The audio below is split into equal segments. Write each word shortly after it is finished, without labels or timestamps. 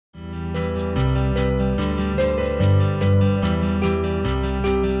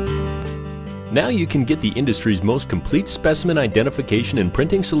Now you can get the industry's most complete specimen identification and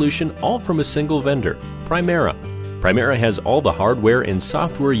printing solution all from a single vendor, Primera. Primera has all the hardware and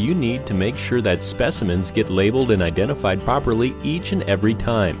software you need to make sure that specimens get labeled and identified properly each and every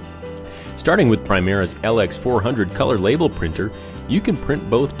time. Starting with Primera's LX400 color label printer, you can print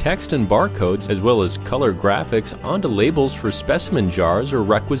both text and barcodes as well as color graphics onto labels for specimen jars or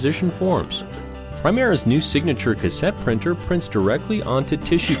requisition forms. Primera's new signature cassette printer prints directly onto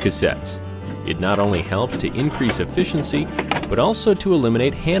tissue cassettes. It not only helps to increase efficiency, but also to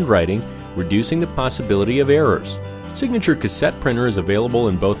eliminate handwriting, reducing the possibility of errors. Signature cassette printer is available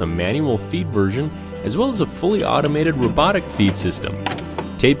in both a manual feed version as well as a fully automated robotic feed system.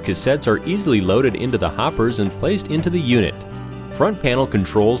 Taped cassettes are easily loaded into the hoppers and placed into the unit. Front panel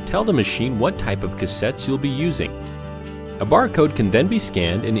controls tell the machine what type of cassettes you'll be using. A barcode can then be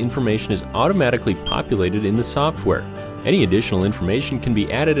scanned and information is automatically populated in the software. Any additional information can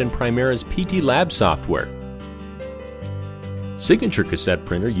be added in Primera's PTLab software. Signature cassette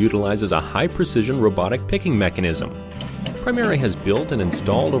printer utilizes a high-precision robotic picking mechanism. Primera has built and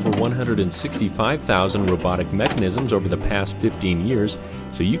installed over 165,000 robotic mechanisms over the past 15 years,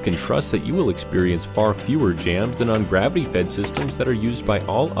 so you can trust that you will experience far fewer jams than on gravity-fed systems that are used by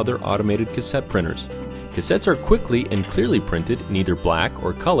all other automated cassette printers. Cassettes are quickly and clearly printed in either black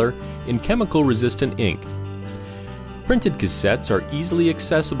or color in chemical-resistant ink. Printed cassettes are easily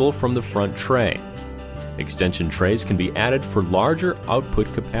accessible from the front tray. Extension trays can be added for larger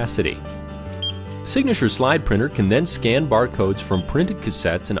output capacity. Signature slide printer can then scan barcodes from printed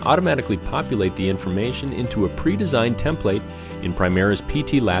cassettes and automatically populate the information into a pre-designed template in Primera's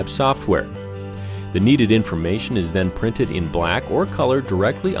PTLab software. The needed information is then printed in black or color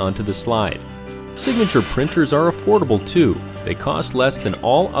directly onto the slide. Signature printers are affordable too. They cost less than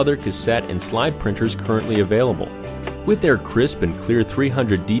all other cassette and slide printers currently available. With their crisp and clear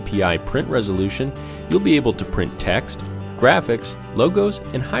 300 dpi print resolution, you'll be able to print text, graphics, logos,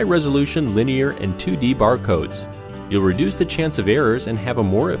 and high-resolution linear and 2D barcodes. You'll reduce the chance of errors and have a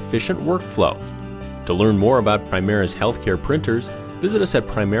more efficient workflow. To learn more about Primera's healthcare printers, visit us at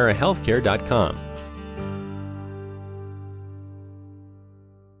primerahealthcare.com.